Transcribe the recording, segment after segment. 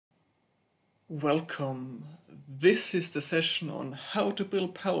Welcome. This is the session on how to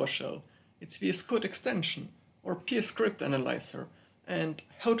build PowerShell, its VS Code extension or PSCriptAnalyzer, and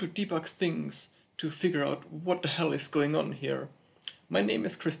how to debug things to figure out what the hell is going on here. My name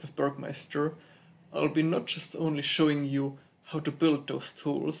is Christoph Bergmeister. I'll be not just only showing you how to build those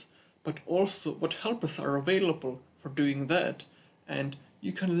tools, but also what helpers are available for doing that, and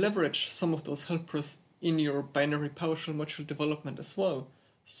you can leverage some of those helpers in your binary PowerShell module development as well.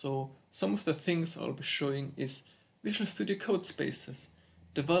 So some of the things I'll be showing is Visual Studio code spaces,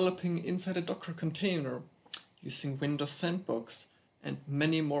 developing inside a Docker container, using Windows Sandbox, and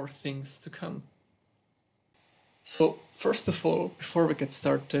many more things to come. So first of all, before we get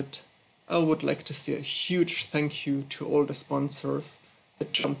started, I would like to say a huge thank you to all the sponsors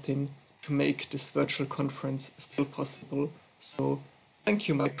that jumped in to make this virtual conference still possible. So thank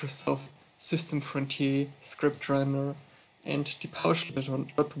you Microsoft, System Frontier, ScriptRunner, and the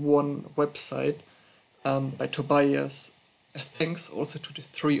PowerShell.1 website by Tobias. Thanks also to the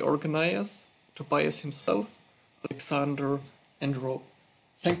three organizers, Tobias himself, Alexander, and Rob.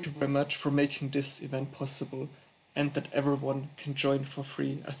 Thank you very much for making this event possible and that everyone can join for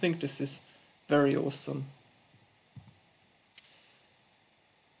free. I think this is very awesome.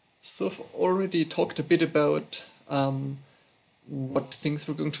 So I've already talked a bit about what things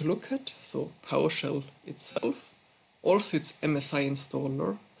we're going to look at. So PowerShell itself. Also its MSI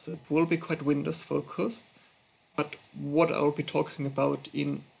installer, so it will be quite Windows focused, but what I'll be talking about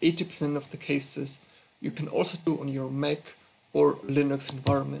in 80% of the cases you can also do on your Mac or Linux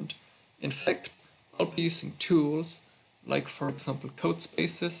environment. In fact, I'll be using tools like, for example, code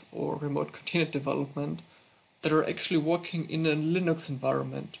spaces or remote container development that are actually working in a Linux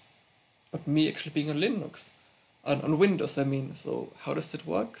environment, but me actually being on Linux, on Windows I mean. So how does it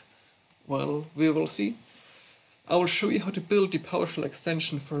work? Well, we will see. I will show you how to build the PowerShell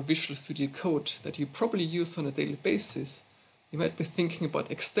extension for Visual Studio Code that you probably use on a daily basis. You might be thinking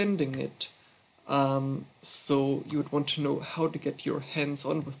about extending it, so you would want to know how to get your hands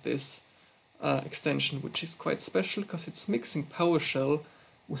on with this extension, which is quite special because it's mixing PowerShell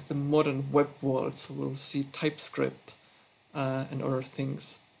with the modern web world, so we'll see TypeScript and other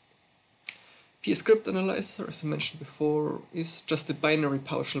things. PSCriptAnalyzer, as I mentioned before, is just a binary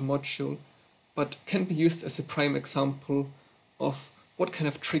PowerShell module, but can be used as a prime example of what kind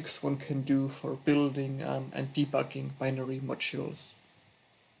of tricks one can do for building and debugging binary modules.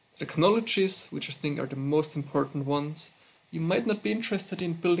 Technologies, which I think are the most important ones, you might not be interested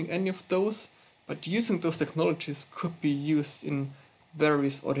in building any of those, but using those technologies could be used in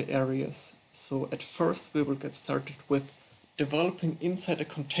various other areas. So at first we will get started with developing inside a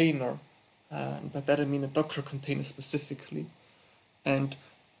container, and by that I mean a Docker container specifically. And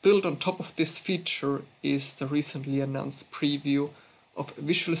built on top of this feature is the recently announced preview of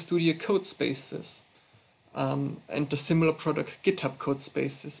Visual Studio code spaces and the similar product GitHub code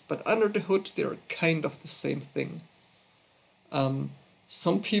spaces, but under the hood they are kind of the same thing.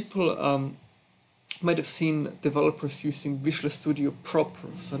 Some people might have seen developers using Visual Studio proper,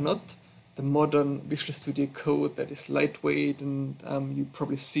 so not the modern Visual Studio code that is lightweight and you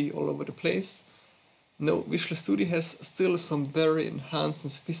probably see all over the place. No, Visual Studio has still some very enhanced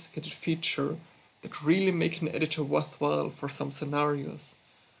and sophisticated feature that really make an editor worthwhile for some scenarios.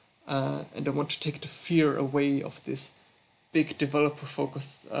 And I want to take the fear away of this big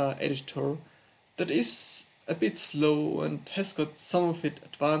developer-focused editor that is a bit slow and has got some of its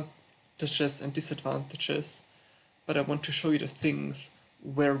advantages and disadvantages, but I want to show you the things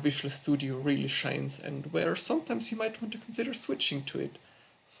where Visual Studio really shines and where sometimes you might want to consider switching to it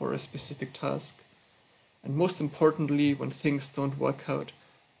for a specific task. And most importantly, when things don't work out,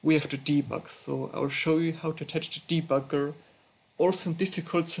 we have to debug. So I'll show you how to attach the debugger, also in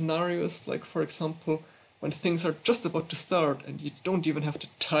difficult scenarios, like for example, when things are just about to start and you don't even have the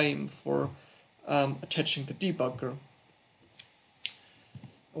time for attaching the debugger.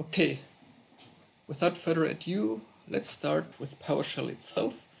 Okay, without further ado, let's start with PowerShell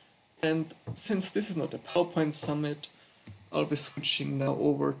itself. And since this is not a PowerPoint summit, I'll be switching now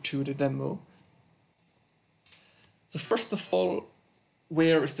over to the demo. So first of all,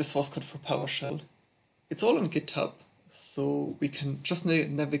 where is the source code for PowerShell? It's all on GitHub, so we can just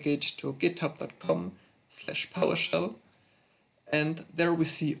navigate to github.com/PowerShell, and there we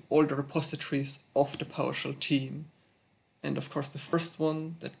see all the repositories of the PowerShell team. And of course the first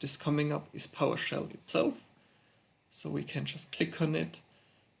one that is coming up is PowerShell itself, so we can just click on it,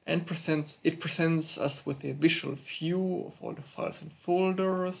 and it presents us with a visual view of all the files and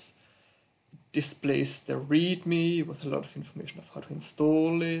folders. Displays the README with a lot of information of how to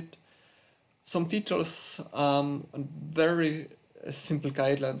install it. Some details on very simple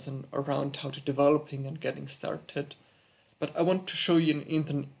guidelines around how to developing and getting started. But I want to show you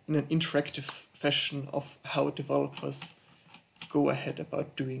in an interactive fashion of how developers go ahead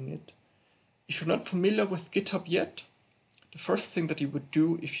about doing it. If you're not familiar with GitHub yet, the first thing that you would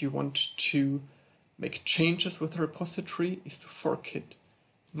do if you want to make changes with a repository is to fork it.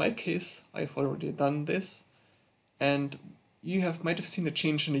 In my case, I've already done this, and you might have seen a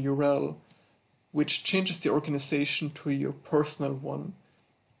change in the URL, which changes the organization to your personal one.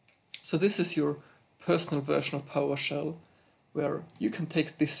 So this is your personal version of PowerShell, where you can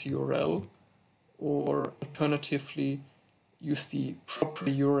take this URL, or alternatively use the proper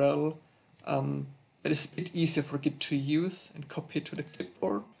URL that is a bit easier for Git to use, and copy it to the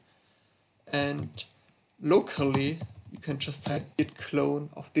clipboard. And locally, you can just type git clone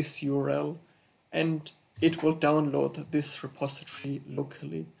of this URL, and it will download this repository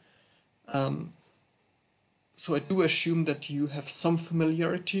locally. So I do assume that you have some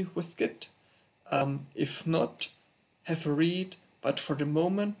familiarity with Git. If not, have a read, but for the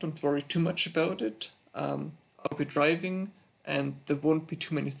moment, don't worry too much about it. I'll be driving, and there won't be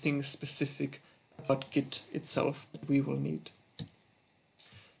too many things specific about Git itself that we will need.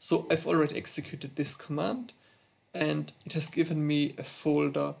 So I've already executed this command, and it has given me a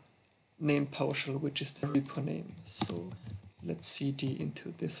folder named PowerShell, which is the repo name. So let's cd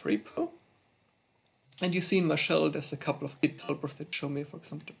into this repo. And you see in my shell there's a couple of Git helpers that show me, for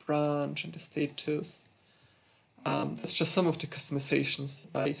example, the branch and the status. That's just some of the customizations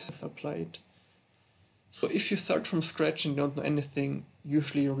that I have applied. So if you start from scratch and don't know anything,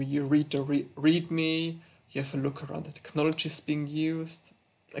 usually you read the README, you have a look around the technologies being used.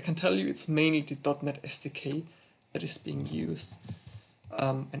 I can tell you it's mainly the .NET SDK that is being used.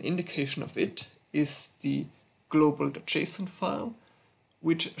 An indication of it is the global.json file,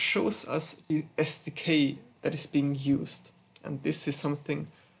 which shows us the SDK that is being used. And this is something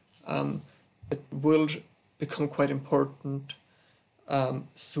that will become quite important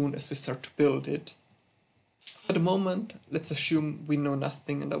soon as we start to build it. For the moment, let's assume we know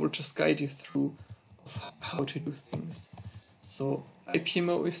nothing, and I will just guide you through how to do things. So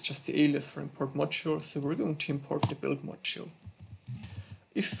IPMO is just the alias for import module, so we're going to import the build module.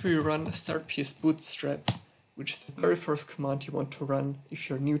 If we run start ps bootstrap, which is the very first command you want to run if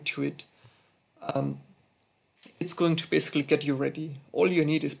you're new to it, it's going to basically get you ready. All you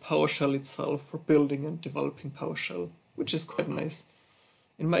need is PowerShell itself for building and developing PowerShell, which is quite nice.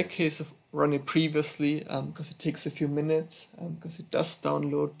 In my case, I've run it previously because it takes a few minutes, because it does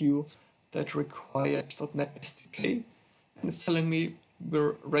download you that required .NET SDK, and it's telling me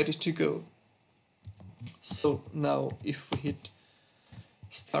we're ready to go. So now if we hit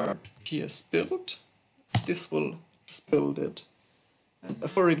start ps build, this will just build it. And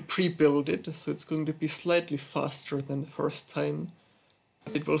I've already pre-built it, so it's going to be slightly faster than the first time,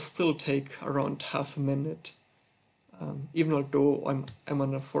 but it will still take around half a minute. Even although I'm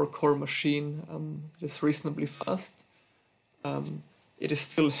on a 4-core machine, it is reasonably fast. It is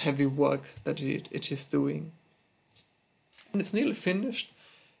still heavy work that it is doing. And it's nearly finished.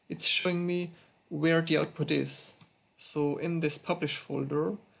 It's showing me where the output is. So in this publish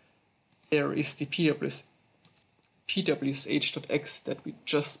folder, there is the pwsh.x that we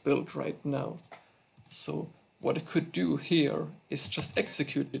just built right now. So what I could do here is just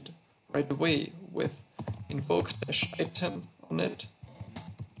execute it right away with invoke-item on it.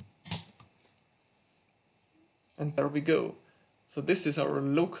 And there we go. So this is our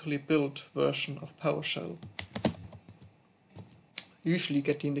locally built version of PowerShell. You usually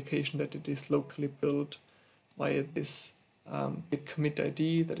get the indication that it is locally built via this git commit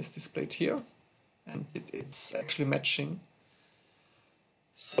ID that is displayed here, and it's actually matching.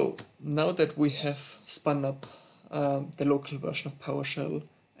 So now that we have spun up the local version of PowerShell,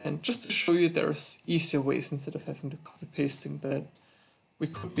 and just to show you there's easier ways instead of having to copy pasting that, we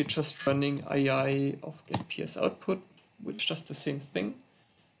could be just running II of get ps output, which does the same thing,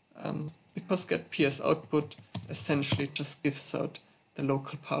 because get ps output essentially just gives out the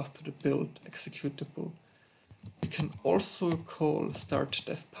local path to the build executable. We can also call start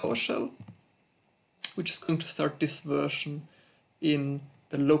dev PowerShell, which is going to start this version in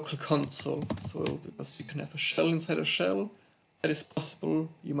the local console. So because you can have a shell inside a shell, that is possible.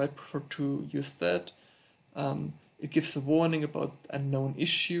 You might prefer to use that. It gives a warning about a known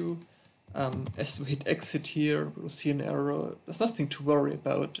issue. As we hit exit here, we'll see an error. There's nothing to worry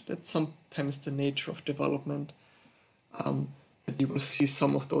about. That's sometimes the nature of development. That you will see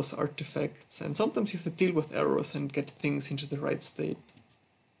some of those artifacts, and sometimes you have to deal with errors and get things into the right state.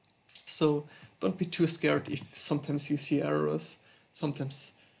 So don't be too scared if sometimes you see errors.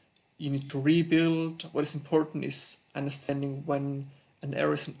 Sometimes you need to rebuild. What is important is understanding when an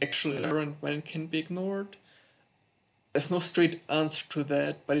error is an actual error and when it can be ignored. There's no straight answer to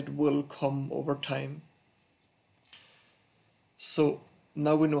that, but it will come over time. So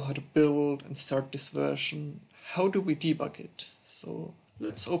now we know how to build and start this version. How do we debug it? So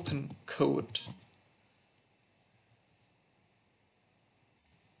let's open code.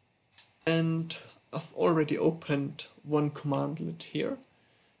 And I've already opened one commandlet here.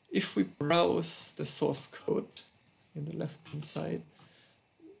 If we browse the source code in the left hand side,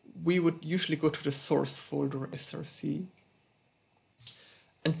 we would usually go to the source folder src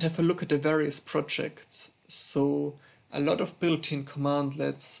and have a look at the various projects. So a lot of built-in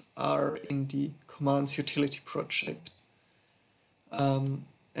commandlets are in the commands utility project. And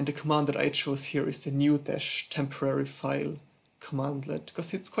the command that I chose here is the new -temporary file commandlet,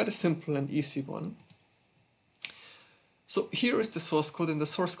 because it's quite a simple and easy one. So here is the source code, and the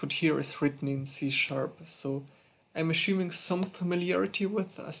source code here is written in C#. So I'm assuming some familiarity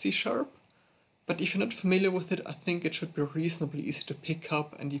with C#, but if you're not familiar with it, I think it should be reasonably easy to pick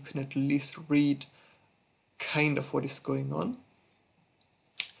up, and you can at least read kind of what is going on.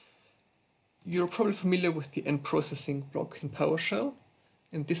 You're probably familiar with the end processing block in PowerShell.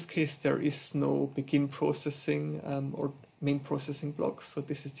 In this case, there is no begin processing or main processing block, so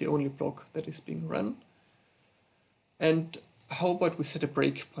this is the only block that is being run. And how about we set a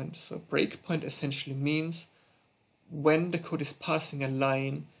breakpoint? So a breakpoint essentially means when the code is passing a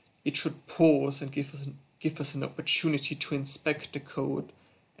line, it should pause and give us an opportunity to inspect the code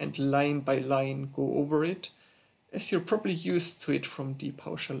and line by line go over it, as you're probably used to it from the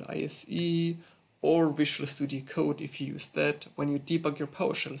PowerShell ISE or Visual Studio Code if you use that when you debug your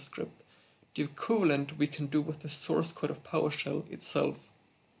PowerShell script. The equivalent we can do with the source code of PowerShell itself.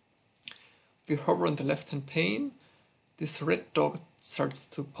 If we hover on the left-hand pane, this red dot starts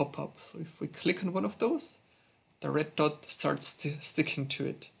to pop up. So if we click on one of those, the red dot starts sticking to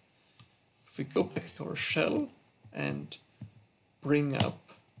it. If we go back to our shell and bring up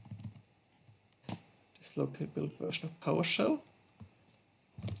this locally built version of PowerShell,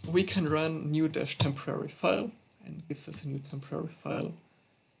 we can run new -temporary file, and it gives us a new temporary file.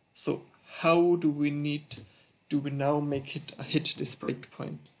 So how do we now make it hit this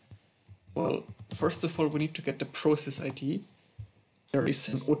breakpoint? Well, first of all, we need to get the process ID. There is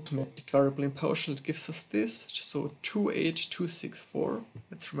an automatic variable in PowerShell that gives us this, so 28264.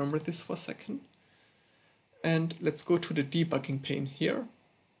 Let's remember this for a second. And let's go to the debugging pane here.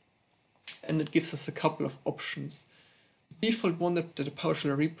 And it gives us a couple of options. The default one that the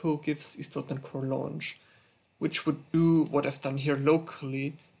PowerShell repo gives is .NET Core Launch, which would do what I've done here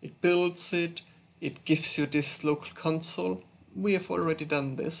locally. It builds it, it gives you this local console. We have already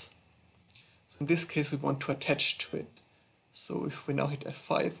done this. So in this case, we want to attach to it. So if we now hit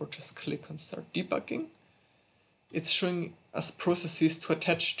F5 or just click on Start Debugging, it's showing us processes to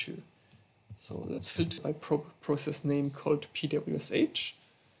attach to. So let's filter by process name called pwsh.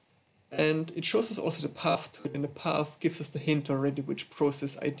 And it shows us also the path to it, and the path gives us the hint already which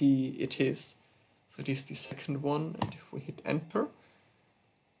process ID it is. So it is the second one, and if we hit enter,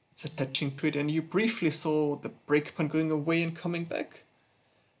 it's attaching to it, and you briefly saw the breakpoint going away and coming back.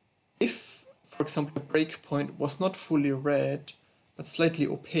 If, for example, the breakpoint was not fully red, but slightly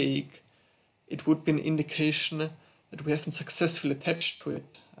opaque, it would be an indication that we haven't successfully attached to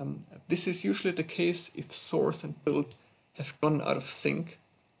it. This is usually the case if source and build have gone out of sync.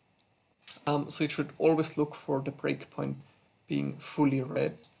 So you should always look for the breakpoint being fully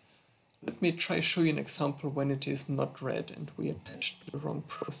red. Let me try to show you an example when it is not red and we attached to the wrong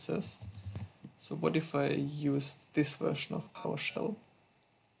process. So what if I use this version of PowerShell?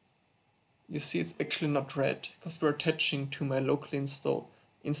 You see it's actually not red because we're attaching to my local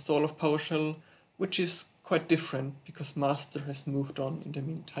install of PowerShell, which is quite different because master has moved on in the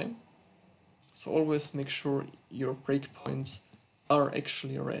meantime. So always make sure your breakpoints are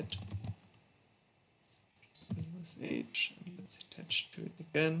actually red. H, and let's attach to it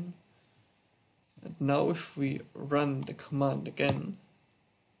again. And now if we run the command again,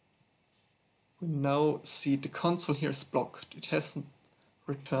 we now see the console here is blocked. It hasn't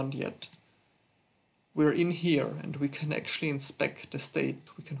returned yet. We're in here and we can actually inspect the state.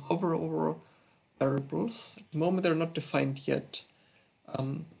 We can hover over variables. At the moment they're not defined yet.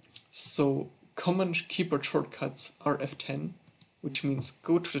 So common keyboard shortcuts are F10, which means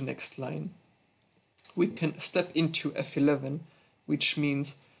go to the next line. We can step into F11, which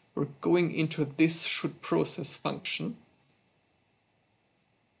means we're going into this should process function.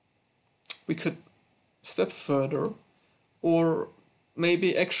 We could step further, or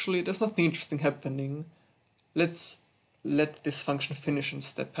maybe actually there's nothing interesting happening. Let's let this function finish and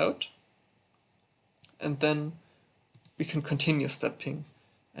step out. And then we can continue stepping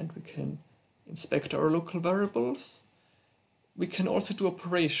and we can inspect our local variables. We can also do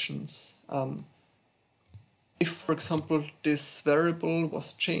operations. If, for example, this variable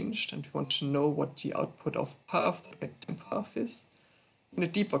was changed and we want to know what the output of path, the vector path is, in the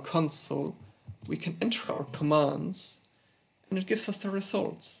debug console, we can enter our commands and it gives us the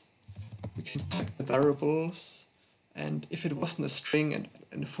results. We can type the variables, and if it wasn't a string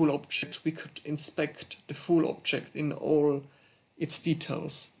and a full object, we could inspect the full object in all its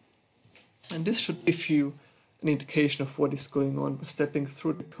details. And this should give you an indication of what is going on by stepping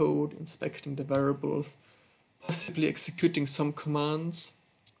through the code, inspecting the variables, possibly executing some commands.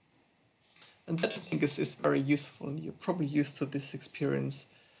 And that, I think, is very useful. You're probably used to this experience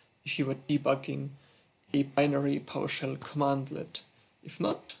if you were debugging a binary PowerShell commandlet. If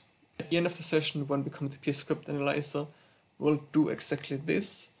not, at the end of the session, when we come to PSCriptAnalyzer, we'll do exactly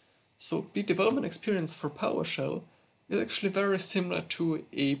this. So the development experience for PowerShell is actually very similar to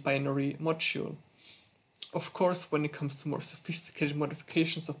a binary module. Of course, when it comes to more sophisticated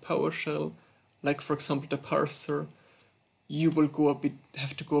modifications of PowerShell, like for example the parser, you will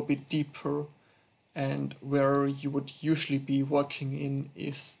have to go a bit deeper, and where you would usually be working in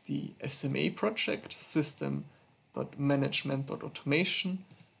is the SMA project, system.management.automation,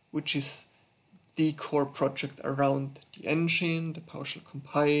 which is the core project around the engine, the PowerShell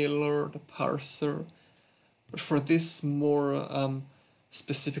compiler, the parser. But for this, more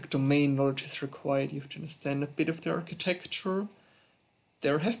specific domain knowledge is required. You have to understand a bit of the architecture.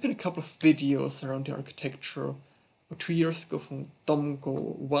 There have been a couple of videos around the architecture about 2 years ago from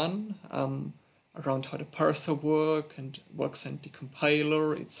Domgo1 around how the parser works and the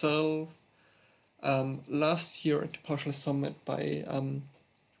compiler itself. Last year at the PowerShell Summit by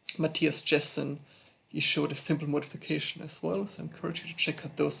Matthias Jessen, he showed a simple modification as well, so I encourage you to check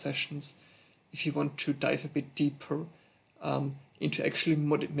out those sessions if you want to dive a bit deeper into actually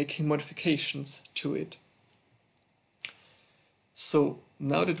making modifications to it. So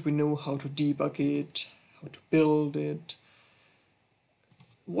now that we know how to debug it, how to build it,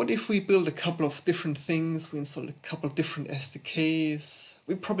 what if we build a couple of different things, we install a couple of different SDKs?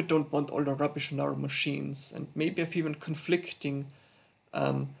 We probably don't want all the rubbish on our machines, and maybe have even conflicting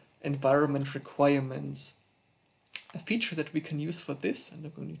environment requirements. A feature that we can use for this, and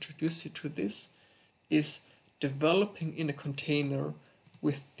I'm going to introduce you to this, is developing in a container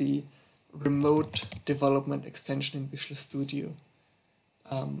with the remote development extension in Visual Studio.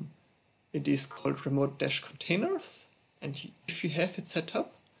 It is called remote-containers, and if you have it set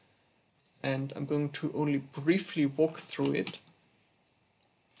up, and I'm going to only briefly walk through it,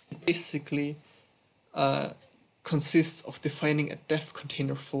 it basically consists of defining a dev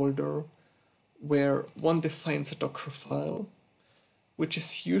container folder where one defines a Docker file, which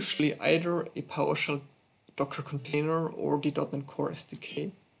is usually either a PowerShell Docker container or the .NET Core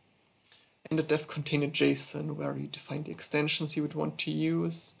SDK, and a dev container JSON where you define the extensions you would want to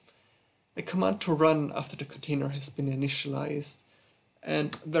use, a command to run after the container has been initialized,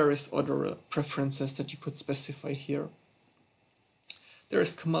 and various other preferences that you could specify here. There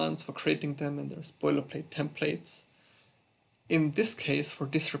is commands for creating them, and there's boilerplate templates. In this case, for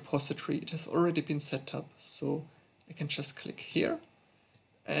this repository, it has already been set up, so I can just click here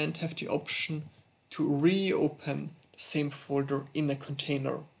and have the option to reopen the same folder in a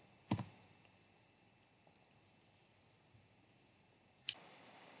container.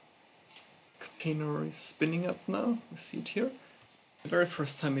 Container is spinning up now, you see it here. The very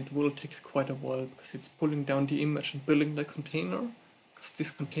first time it will take quite a while because it's pulling down the image and building the container. Because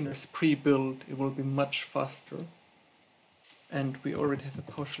this container is pre-built, it will be much faster. And we already have a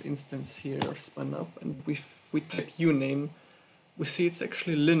PowerShell instance here spun up, and if we type uname, we see it's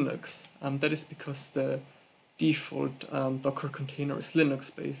actually Linux. That is because the default Docker container is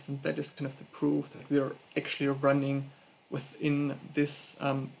Linux based, and that is kind of the proof that we are actually running within this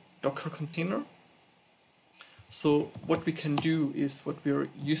Docker container. So what we can do is what we are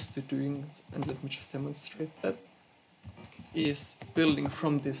used to doing, and let me just demonstrate that, is building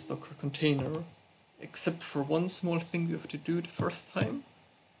from this Docker container, except for one small thing we have to do the first time,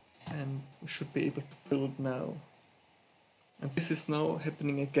 and we should be able to build now. And this is now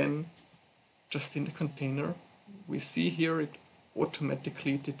happening again, just in the container. We see here it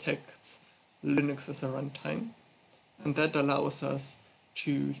automatically detects Linux as a runtime, and that allows us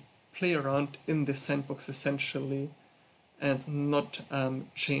to play around in the sandbox essentially and not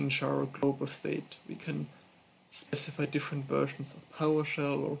change our global state. We can specify different versions of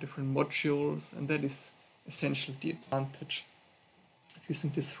PowerShell or different modules, and that is essentially the advantage of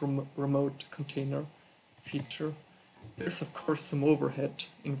using this remote container feature. There's of course some overhead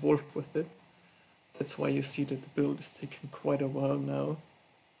involved with it. That's why you see that the build is taking quite a while now.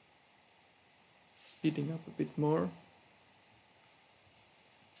 Speeding up a bit more.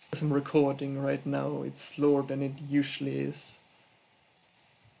 As I'm recording right now, it's slower than it usually is.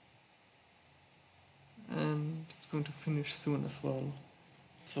 And it's going to finish soon as well.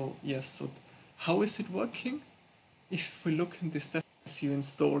 So yes, so how is it working? If we look in this steps, you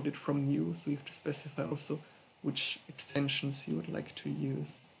installed it from new, so you have to specify also which extensions you would like to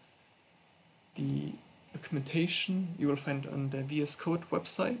use. The documentation you will find on the VS Code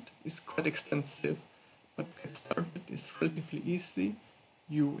website is quite extensive, but to get started is relatively easy.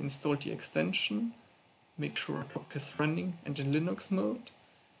 You install the extension, make sure Docker is running and in Linux mode,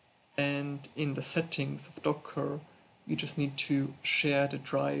 and in the settings of Docker you just need to share the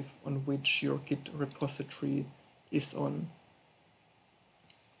drive on which your Git repository is on.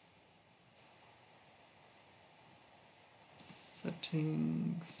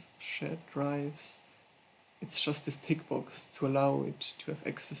 Settings, shared drives. It's just this tick box to allow it to have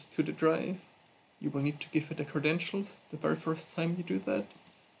access to the drive. You will need to give it the credentials the very first time you do that.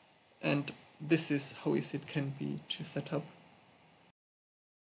 And this is how easy it can be to set up.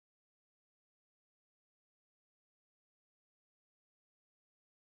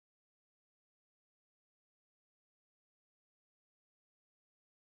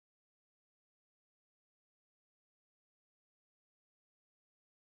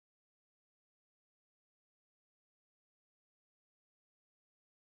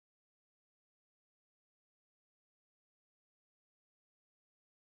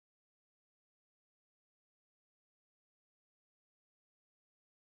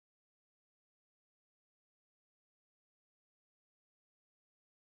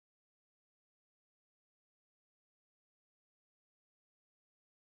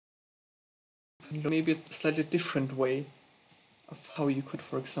 Maybe a slightly different way of how you could,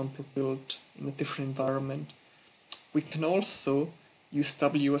 for example, build in a different environment. We can also use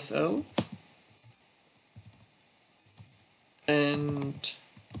WSL and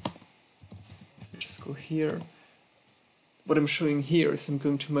just go here. What I'm showing here is I'm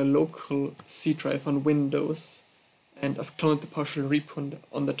going to my local C drive on Windows, and I've cloned the PowerShell repo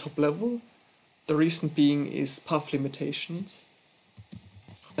on the top level. The reason being is path limitations.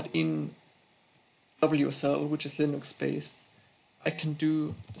 But in WSL, which is Linux based, I can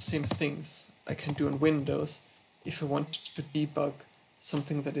do the same things I can do on Windows if I want to debug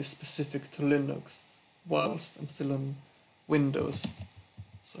something that is specific to Linux whilst I'm still on Windows.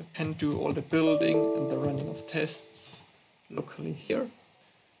 So I can do all the building and the running of tests locally here.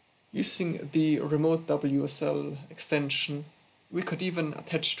 Using the remote WSL extension, we could even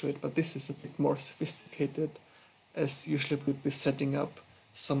attach to it, but this is a bit more sophisticated, as usually we'd be setting up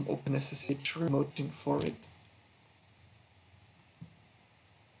some OpenSSH remoting for it.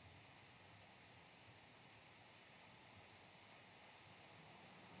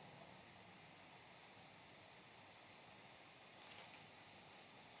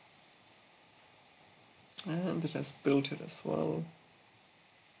 And it has built it as well.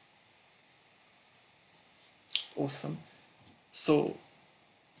 Awesome. So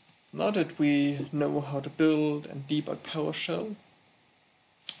now that we know how to build and debug PowerShell,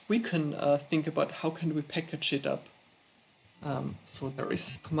 we can think about how can we package it up. So there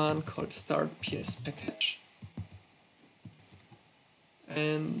is a command called start pspackage,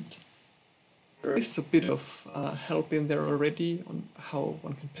 and there is a bit of help in there already on how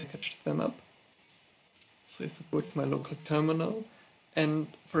one can package them up. So if I go to my local terminal, and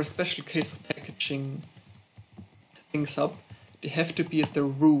for a special case of packaging things up, they have to be at the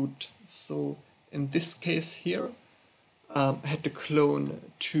root. So in this case here, I had to clone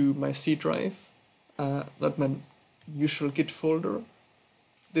to my C drive, not my usual Git folder.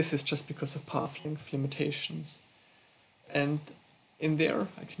 This is just because of path length limitations. And in there,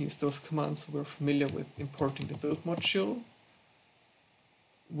 I can use those commands so we're familiar with importing the build module.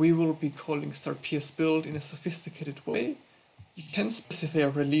 We will be calling start psbuild in a sophisticated way. You can specify a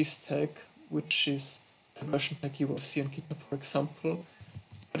release tag, which is the version tag you will see on GitHub, for example.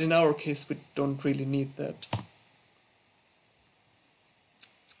 But in our case, we don't really need that.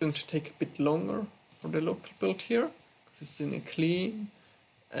 It's going to take a bit longer for the local build here, because it's doing a clean,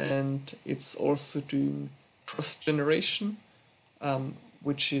 and it's also doing cross generation,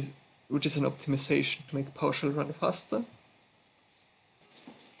 which is an optimization to make PowerShell run faster.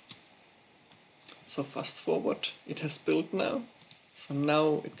 So fast forward, it has built now. So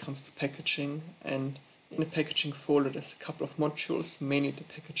now it comes to packaging, and in the packaging folder there's a couple of modules, mainly the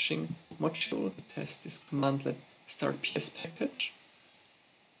packaging module. It has this commandlet start pspackage.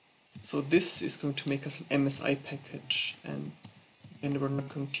 So this is going to make us an MSI package, and again we're not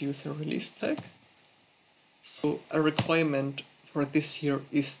going to use a release tag. So a requirement for this here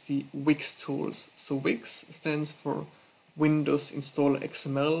is the Wix tools. So Wix stands for Windows Installer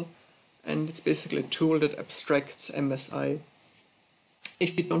XML, and it's basically a tool that abstracts MSI.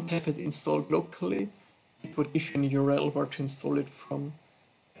 If you don't have it installed locally, it would give you an URL where to install it from,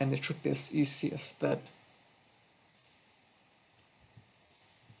 and it should be as easy as that.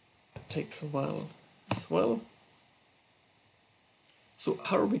 It takes a while as well. So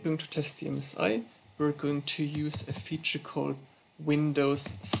how are we going to test the MSI? We're going to use a feature called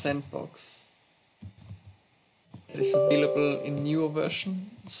Windows Sandbox. It is available in newer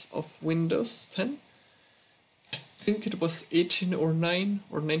versions of Windows 10. I think it was 1809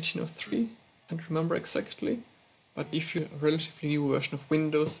 or 1903, I can't remember exactly. But if you're a relatively new version of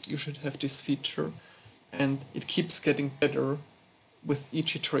Windows, you should have this feature, and it keeps getting better with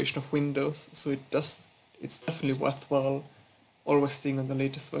each iteration of Windows, so it's definitely worthwhile always staying on the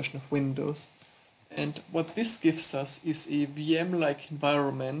latest version of Windows. And what this gives us is a VM-like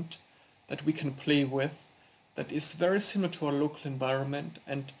environment that we can play with that is very similar to our local environment,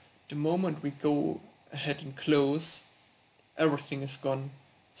 and the moment we go ahead and close, everything is gone.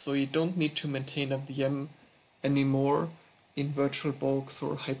 So you don't need to maintain a VM anymore in VirtualBox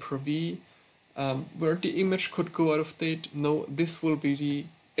or Hyper-V, where the image could go out of date. No, this will be the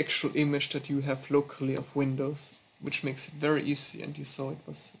actual image that you have locally of Windows, which makes it very easy, and you saw it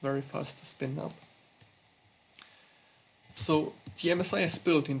was very fast to spin up. So the MSI is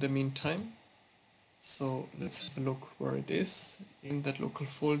built in the meantime. So let's have a look where it is. In that local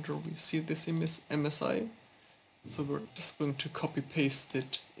folder we see this MSI. So we're just going to copy paste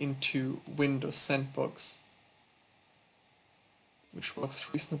it into Windows Sandbox, which works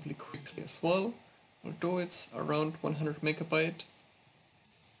reasonably quickly as well, although it's around 100 megabyte.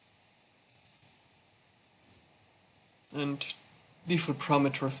 And default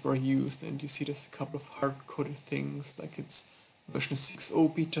parameters were used, and you see there's a couple of hard-coded things, like it's version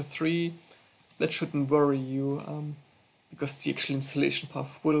 6.0 beta 3. That shouldn't worry you, because the actual installation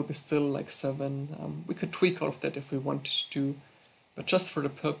path will be still like 7. We could tweak all of that if we wanted to, but just for the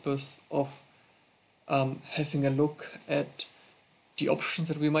purpose of having a look at the options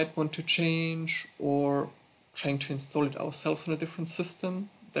that we might want to change, or trying to install it ourselves on a different system,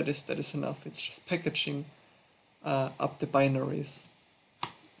 that is enough. It's just packaging up the binaries.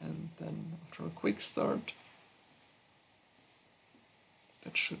 And then after a quick start,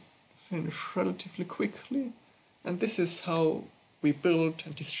 that should finish relatively quickly. And this is how we built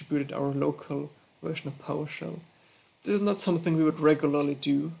and distributed our local version of PowerShell. This is not something we would regularly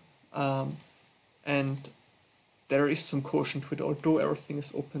do, and there is some caution to it, although everything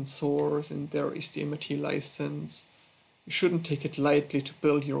is open source and there is the MIT license. You shouldn't take it lightly to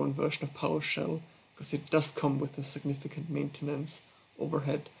build your own version of PowerShell, because it does come with a significant maintenance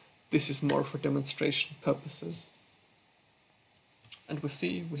overhead. This is more for demonstration purposes. And we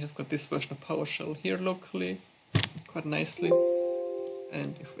see we have got this version of PowerShell here locally, quite nicely.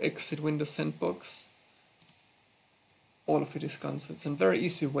 And if we exit Windows Sandbox, all of it is gone. So it's a very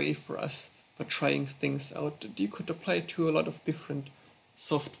easy way for us for trying things out that you could apply to a lot of different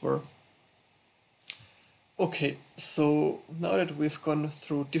software. Okay, so now that we've gone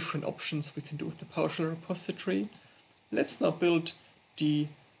through different options we can do with the PowerShell repository, let's now build the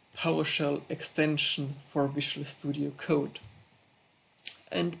PowerShell extension for Visual Studio Code.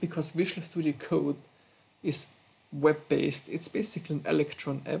 And because Visual Studio Code is web-based, it's basically an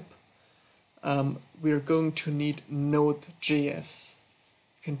Electron app, we're going to need Node.js.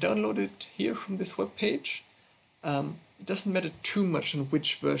 You can download it here from this web page. It doesn't matter too much on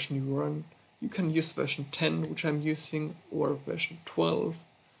which version you run. You can use version 10, which I'm using, or version 12.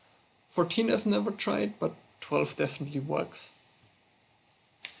 14 I've never tried, but 12 definitely works.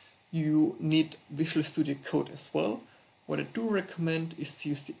 You need Visual Studio Code as well. What I do recommend is to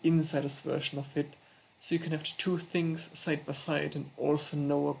use the insider's version of it, so you can have the two things side by side and also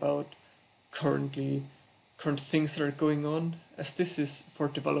know about current things that are going on, as this is for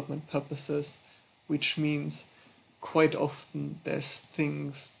development purposes, which means quite often there's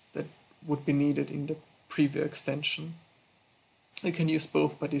things that would be needed in the preview extension. You can use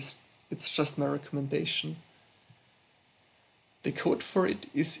both, but it's just my recommendation. The code for it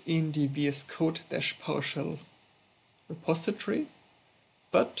is in the VS Code-PowerShell repository,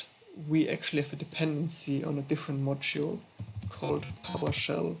 but we actually have a dependency on a different module called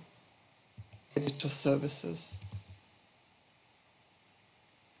PowerShell Editor Services,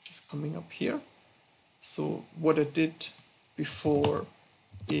 which is coming up here. So what I did before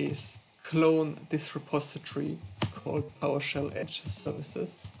is clone this repository called PowerShell Editor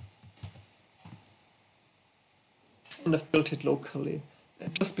Services and I've built it locally.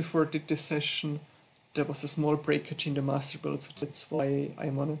 And just before I did this session, there was a small breakage in the master build, so that's why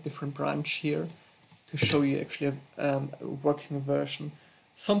I'm on a different branch here to show you actually a working version.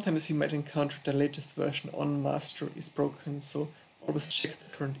 Sometimes you might encounter the latest version on master is broken, so always check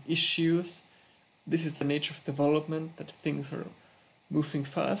the current issues. This is the nature of development, that things are moving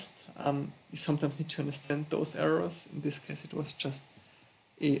fast. You sometimes need to understand those errors. In this case, it was just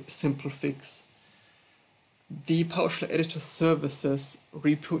a simple fix. The PowerShell Editor Services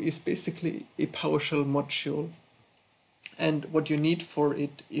repo is basically a PowerShell module. And what you need for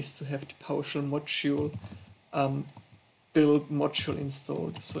it is to have the PowerShell module build module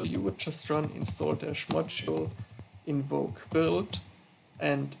installed. So you would just run install-module invoke build,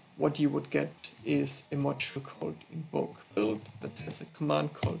 and what you would get is a module called invoke build that has a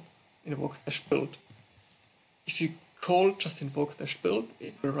command called invoke-build. If you call just invoke-build,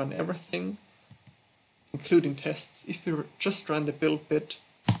 it will run everything, including tests. If you just run the build bit,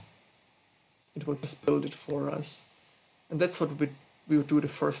 it will just build it for us. And that's what we would do the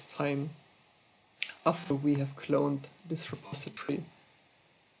first time after we have cloned this repository.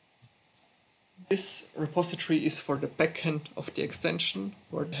 This repository is for the backend of the extension,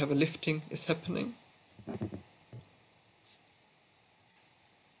 where the heavy lifting is happening.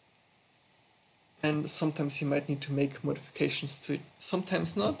 And sometimes you might need to make modifications to it,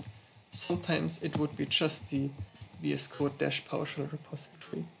 sometimes not. Sometimes it would be just the VS Code-PowerShell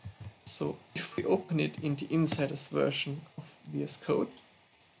repository. So if we open it in the insiders version of VS Code,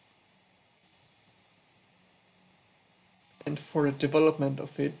 and for the development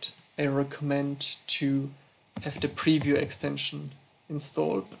of it, I recommend to have the preview extension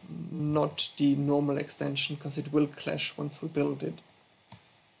installed, not the normal extension, because it will clash once we build it.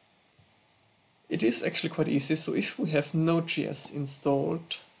 It is actually quite easy. So if we have Node.js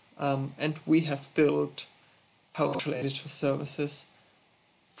installed and we have built PowerShell Editor Services,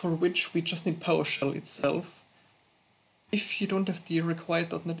 for which we just need PowerShell itself, if you don't have the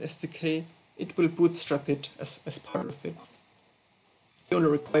required .NET SDK, it will bootstrap it as part of it. The only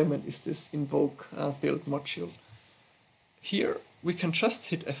requirement is this invoke build module. Here we can just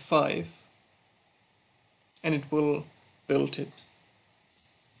hit F5 and it will build it.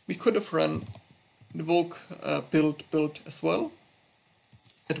 We could have run invoke build as well.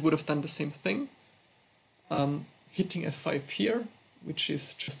 It would have done the same thing. Hitting F5 here, which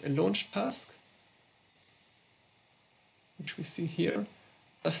is just a launch task, which we see here,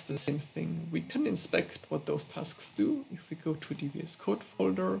 does the same thing. We can inspect what those tasks do. If we go to the VS Code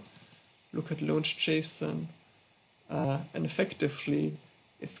folder, look at launch.json, and effectively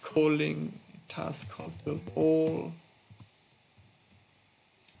it's calling a task called build all.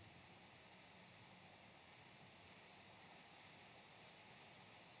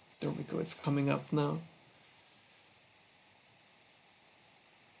 There we go, it's coming up now.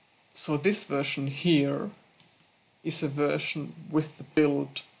 So this version here is a version with the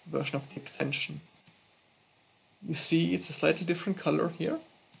build version of the extension. You see it's a slightly different color here.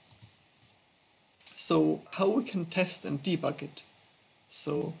 So how we can test and debug it.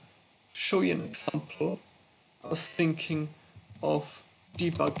 So to show you an example, I was thinking of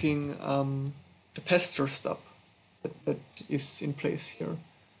debugging the pester stub that is in place here.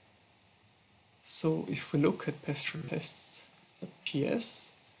 So if we look at pester tests.ps,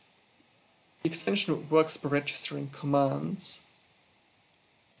 the extension works by registering commands,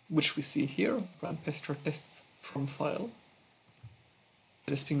 which we see here, run pester tests from file,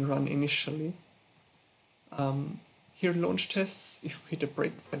 that is being run initially. Here launch tests, if we hit a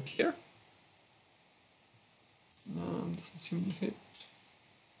breakpoint here, doesn't seem to hit,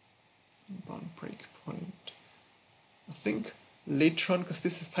 run breakpoint. I think later on, because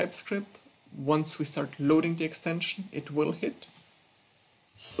this is TypeScript, once we start loading the extension, it will hit.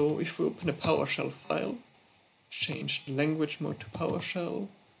 So if we open a PowerShell file, change the language mode to PowerShell,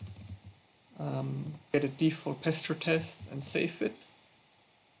 get a default pester test and save it,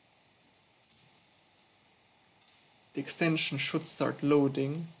 the extension should start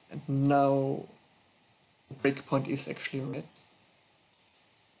loading, and now the breakpoint is actually red.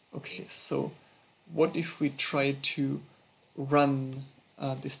 Okay, so what if we try to run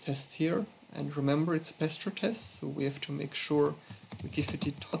this test here? And remember, it's a pester test, so we have to make sure we give it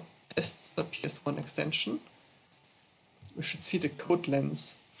the tests.ps1 extension. We should see the code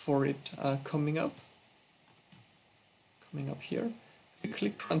lens for it coming up here. If we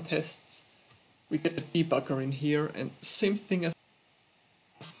click run tests, we get a debugger in here, and same thing as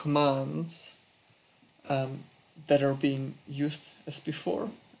commands that are being used as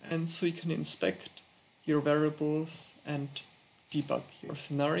before. And so you can inspect your variables and debug your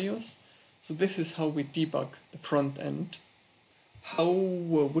scenarios. So this is how we debug the front end. How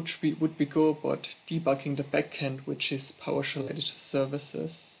would we go about debugging the backend, which is PowerShell editor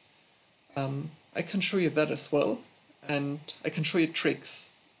services? I can show you that as well, and I can show you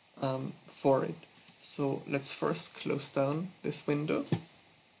tricks for it. So let's first close down this window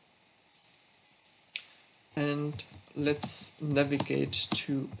and let's navigate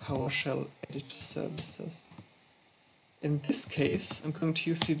to PowerShell editor services. In this case, I'm going to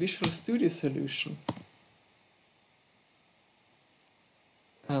use the Visual Studio solution.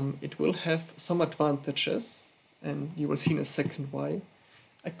 It will have some advantages, and you will see in a second why.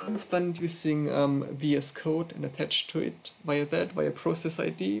 I could have done using VS Code and attached to it via process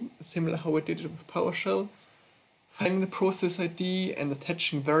ID, similar how I did it with PowerShell. Finding the process ID and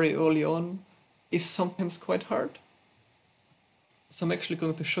attaching very early on is sometimes quite hard. So I'm actually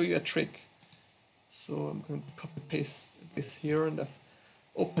going to show you a trick. So I'm going to copy paste this here, and I've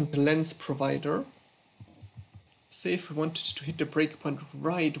opened the lens provider. Say if we wanted to hit the breakpoint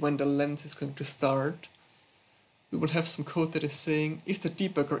right when the lens is going to start, we will have some code that is saying if the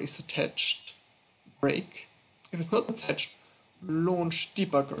debugger is attached, break. If it's not attached, launch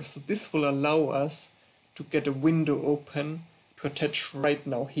debugger. So this will allow us to get a window open to attach right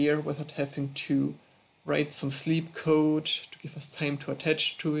now here without having to write some sleep code to give us time to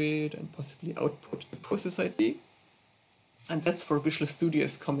attach to it and possibly output the process ID. And that's where Visual Studio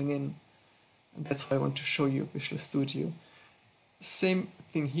is coming in. And that's why I want to show you Visual Studio. Same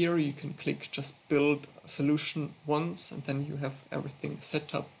thing here, you can click just build a solution once and then you have everything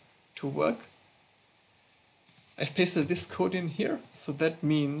set up to work. I've pasted this code in here, so that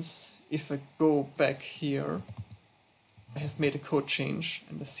means if I go back here, I have made a code change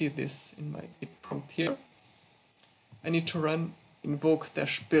and I see this in my Git prompt here. I need to run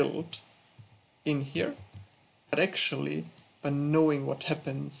invoke-build in here, but actually by knowing what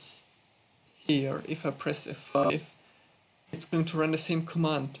happens here, if I press F5, it's going to run the same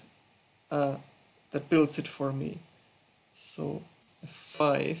command that builds it for me. So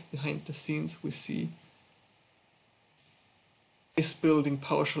F5 behind the scenes we see is building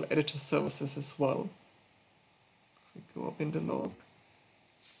PowerShell editor services as well. If we go up in the log,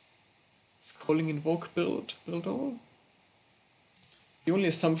 it's calling invoke build all. The only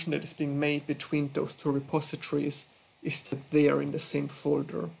assumption that is being made between those two repositories is that they are in the same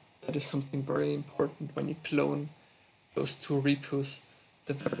folder. That is something very important when you clone those two repos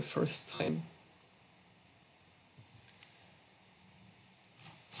the very first time.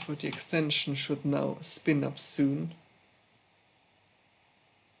 So the extension should now spin up soon.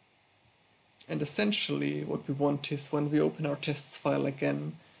 And essentially what we want is when we open our tests file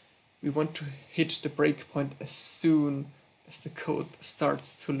again, we want to hit the breakpoint as soon as the code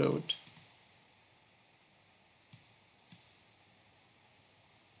starts to load.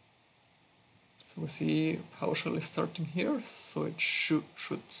 So we see PowerShell is starting here, so it should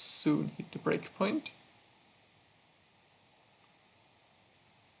soon hit the breakpoint.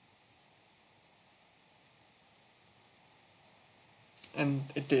 And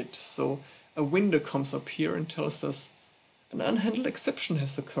it did. So a window comes up here and tells us an unhandled exception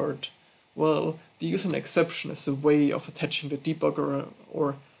has occurred. Well, the use an exception is a way of attaching the debugger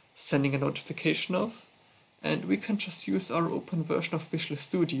or sending a notification of, and we can just use our open version of Visual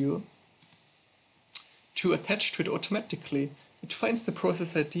Studio to attach to it automatically. It finds the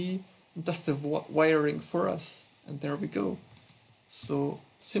process ID and does the wiring for us, and there we go. So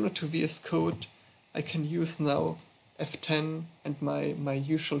similar to VS Code, I can use now F10 and my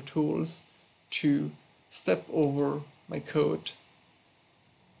usual tools to step over my code,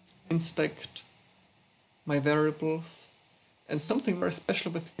 inspect my variables, and something very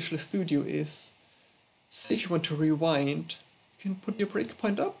special with Visual Studio is, say if you want to rewind, you can put your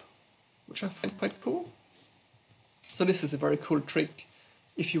breakpoint up, which I find quite cool. So this is a very cool trick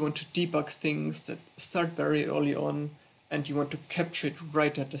if you want to debug things that start very early on and you want to capture it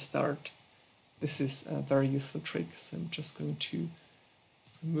right at the start. This is a very useful trick, so I'm just going to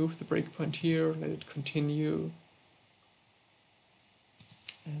remove the breakpoint here, let it continue,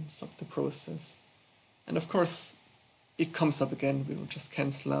 and stop the process. And of course, it comes up again, we will just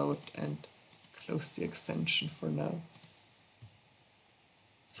cancel out and close the extension for now.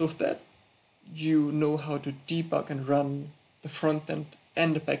 So with that, you know how to debug and run the front end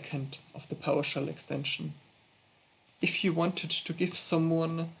and the back end of the PowerShell extension. If you wanted to give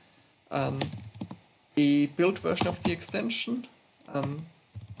someone a build version of the extension,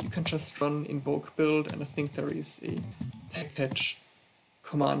 you can just run invoke build, and I think there is a package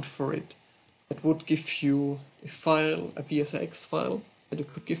command for it that would give you a file, a VSX file that you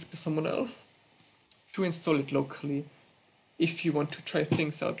could give to someone else to install it locally. If you want to try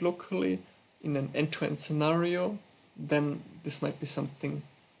things out locally, in an end-to-end scenario, then this might be something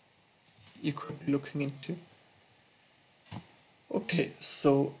you could be looking into. Okay,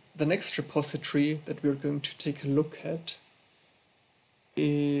 so the next repository that we're going to take a look at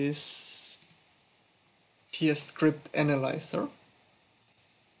is PSScriptAnalyzer.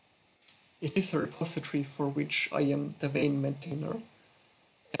 It is a repository for which I am the main maintainer,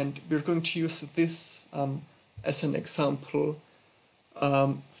 and we're going to use this as an example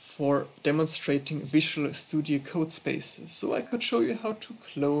for demonstrating Visual Studio code spaces. So I could show you how to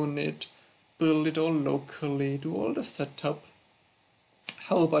clone it, build it all locally, do all the setup.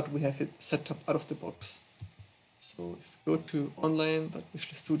 How about we have it set up out of the box? So if you go to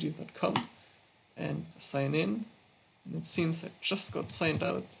online.visualstudio.com and sign in, and it seems I just got signed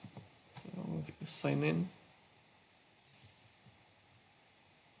out, so I'll have to sign in.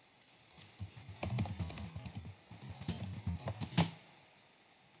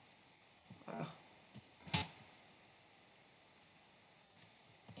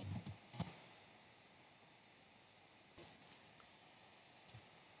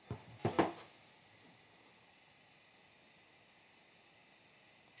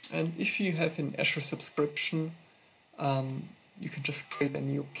 And if you have an Azure subscription, you can just create a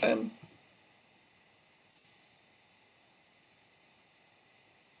new plan.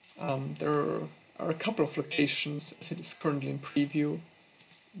 There are a couple of locations as it is currently in preview.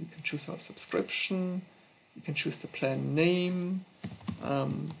 You can choose our subscription, you can choose the plan name.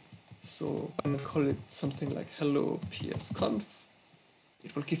 So I'm going to call it something like Hello PSConf.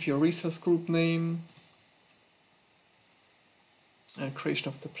 It will give you a resource group name. And creation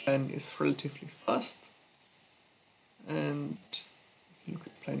of the plan is relatively fast. And you can look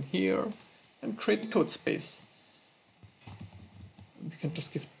at the plan here and create a code space. We can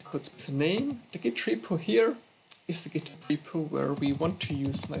just give the code space a name. The Git repo here is the GitHub repo where we want to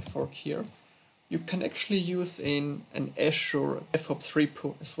use my fork here. You can actually use an Azure DevOps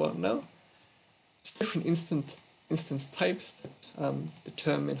repo as well now. There's different instance types that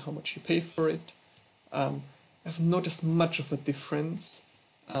determine how much you pay for it. I've noticed much of a difference,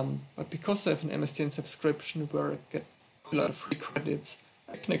 but because I have an MSDN subscription where I get a lot of free credits,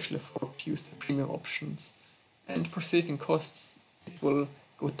 I can actually afford to use the premium options. And for saving costs, it will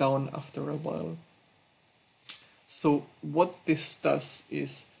go down after a while. So what this does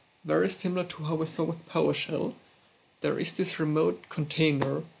is very similar to how we saw with PowerShell. There is this remote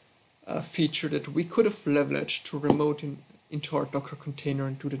container feature that we could have leveraged to remote into our Docker container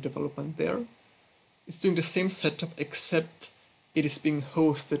and do the development there. It's doing the same setup, except it is being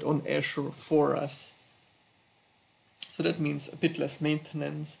hosted on Azure for us. So that means a bit less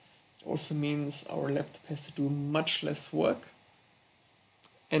maintenance. It also means our laptop has to do much less work.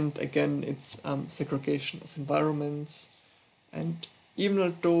 And again, it's segregation of environments. And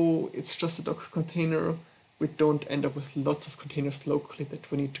even though it's just a Docker container, we don't end up with lots of containers locally that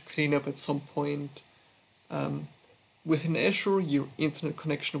we need to clean up at some point. Within Azure, your internet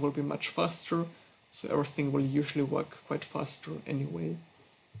connection will be much faster. So everything will usually work quite faster anyway.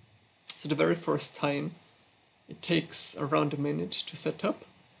 So the very first time, it takes around a minute to set up.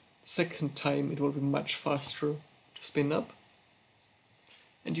 The second time, it will be much faster to spin up.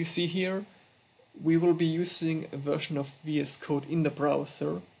 And you see here, we will be using a version of VS Code in the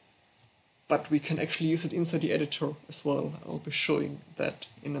browser, but we can actually use it inside the editor as well. I'll be showing that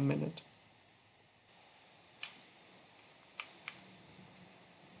in a minute.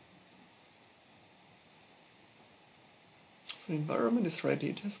 So the environment is ready,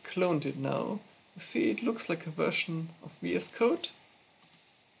 it has cloned it now. You see it looks like a version of VS Code.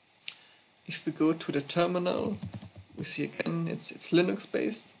 If we go to the terminal, we see again it's Linux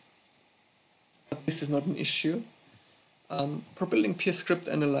based, but this is not an issue. For building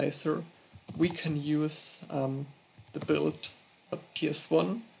PSScriptAnalyzer, we can use the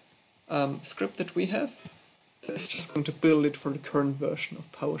build.ps1 script that we have. It's just going to build it for the current version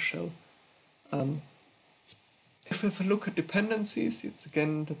of PowerShell. If we have a look at dependencies, it's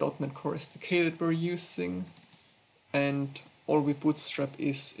again the .NET Core SDK that we're using, and all we bootstrap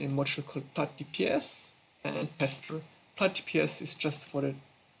is a module called plat.dps and Pester. Plat.dps is just for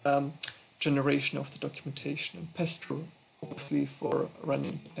the generation of the documentation, and Pester obviously for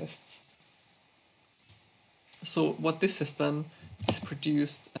running tests. So what this has done is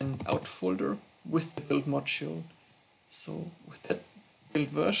produced an out folder with the build module. So with that build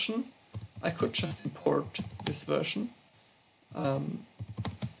version, I could just import this version. And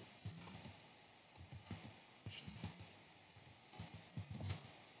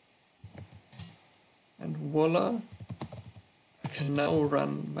voila, I can now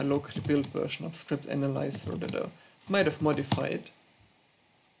run my locally built version of Script Analyzer that I might have modified.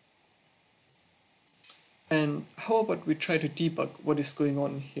 And how about we try to debug what is going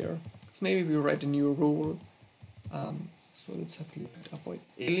on here? Because maybe we write a new rule. So let's have a look at avoid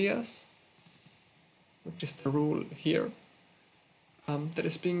alias, which is the rule here that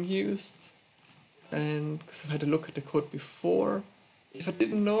is being used. And because I've had a look at the code before, if I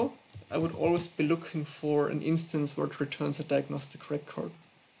didn't know, I would always be looking for an instance where it returns a diagnostic record.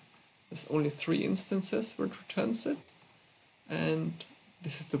 There's only 3 instances where it returns it, and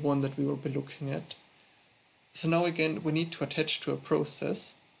this is the one that we will be looking at. So now again, we need to attach to a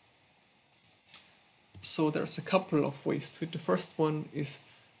process. So there's a couple of ways to it. The first one is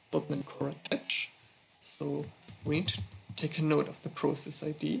 .NET Core attach. So we need to take a note of the process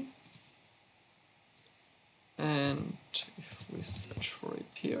ID. And if we search for it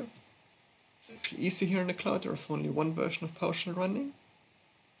here, it's actually easy here in the cloud. There's only one version of PowerShell running.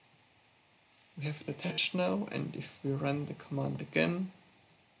 We have it attached now, and if we run the command again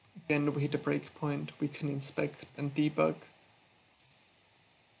we hit a breakpoint, we can inspect and debug.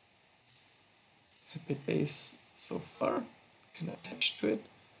 Happy days so far. Can attach to it.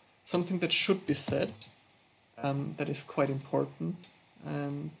 Something that should be said, that is quite important,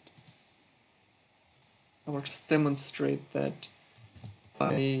 and I will just demonstrate that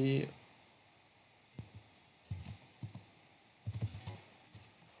by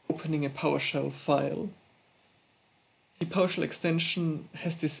opening a PowerShell file. The PowerShell extension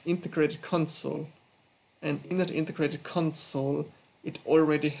has this integrated console, and in that integrated console it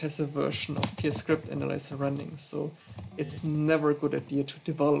already has a version of PSCriptAnalyzer running, so it's never a good idea to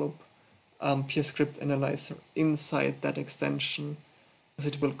develop PSCriptAnalyzer inside that extension, as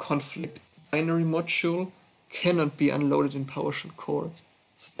it will conflict. Binary module cannot be unloaded in PowerShell core,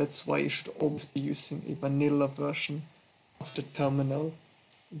 so that's why you should always be using a vanilla version of the terminal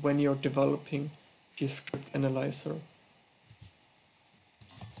when you're developing PSCriptAnalyzer.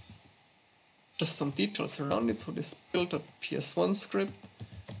 Just some details around it. So this build.ps1 script,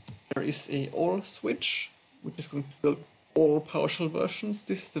 there is a all switch, which is going to build all PowerShell versions.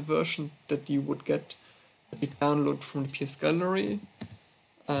 This is the version that you would get if you download from the PS Gallery.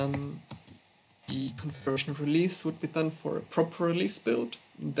 The configuration release would be done for a proper release build.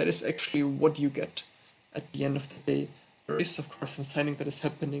 That is actually what you get at the end of the day. There is of course some signing that is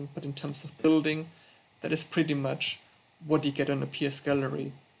happening, but in terms of building, that is pretty much what you get on a PS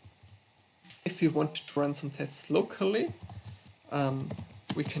Gallery. If you want to run some tests locally,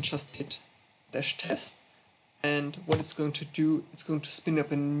 we can just hit -test, and what it's going to do, it's going to spin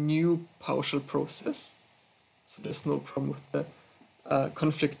up a new PowerShell process, so there's no problem with the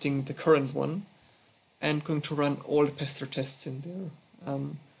conflicting the current one, and going to run all the pester tests in there,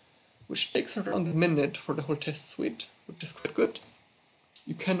 which takes around a minute for the whole test suite, which is quite good.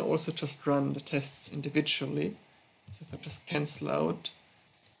 You can also just run the tests individually, so if I just cancel out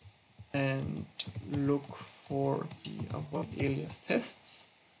and look for the avoid alias tests,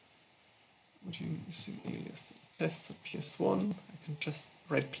 what do you see alias tests at PS1, I can just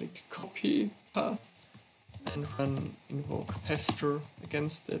right click copy path and run invoke pester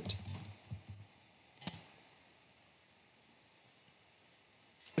against it.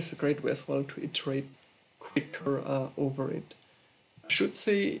 This is a great way as well to iterate quicker over it. I should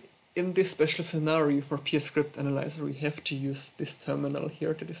say, in this special scenario for PSCriptAnalyzer, we have to use this terminal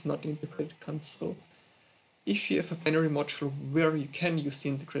here that is not integrated console. If you have a binary module where you can use the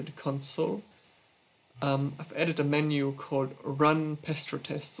integrated console, I've added a menu called Run Pester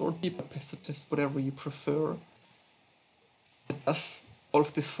Tests or Debug Pester Tests, whatever you prefer. It does all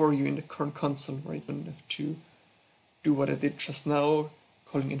of this for you in the current console, where you don't have to do what I did just now,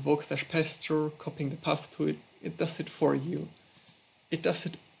 calling invoke-pester, copying the path to it. It does it for you. It does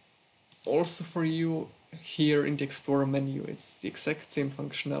it also for you here in the Explorer menu. It's the exact same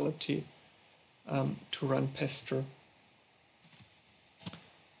functionality to run pester.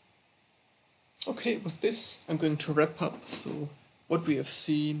 Okay, with this I'm going to wrap up. So what we have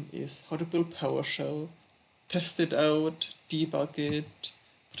seen is how to build PowerShell, test it out, debug it,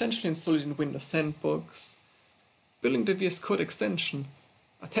 potentially install it in Windows Sandbox, building the VS Code extension,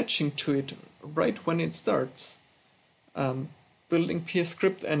 attaching to it right when it starts, building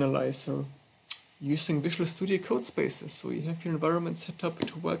PSCriptAnalyzer, using Visual Studio code spaces, so you have your environment set up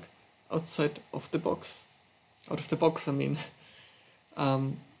to work outside of the box. Out of the box, I mean.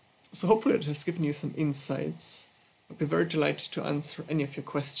 So hopefully it has given you some insights. I'd be very delighted to answer any of your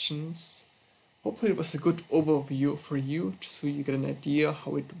questions. Hopefully it was a good overview for you, so you get an idea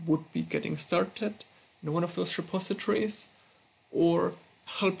how it would be getting started in one of those repositories, or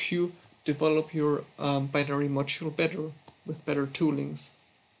help you develop your binary module better with better toolings.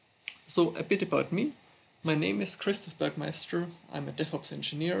 So a bit about me. My name is Christoph Bergmeister. I'm a DevOps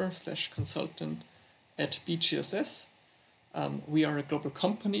engineer / consultant at BGSS. We are a global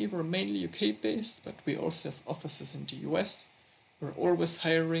company. We're mainly UK-based, but we also have offices in the US. We're always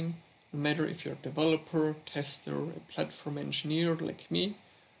hiring, no matter if you're a developer, tester, a platform engineer like me,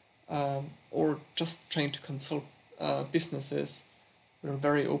 or just trying to consult businesses. We're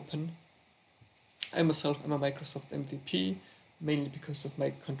very open. I myself am a Microsoft MVP, mainly because of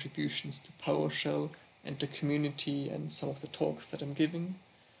my contributions to PowerShell and the community and some of the talks that I'm giving.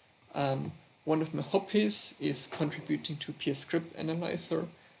 One of my hobbies is contributing to PSCriptAnalyzer,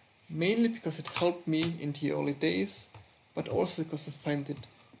 mainly because it helped me in the early days, but also because I find it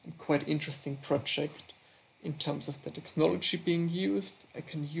a quite interesting project in terms of the technology being used. I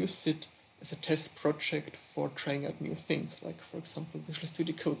can use it as a test project for trying out new things, like for example Visual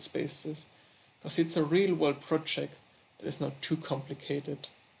Studio Code Spaces, because it's a real-world project that is not too complicated.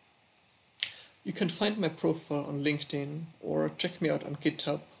 You can find my profile on LinkedIn or check me out on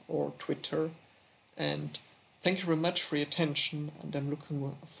GitHub or Twitter. And thank you very much for your attention, and I'm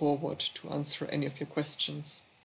looking forward to answer any of your questions.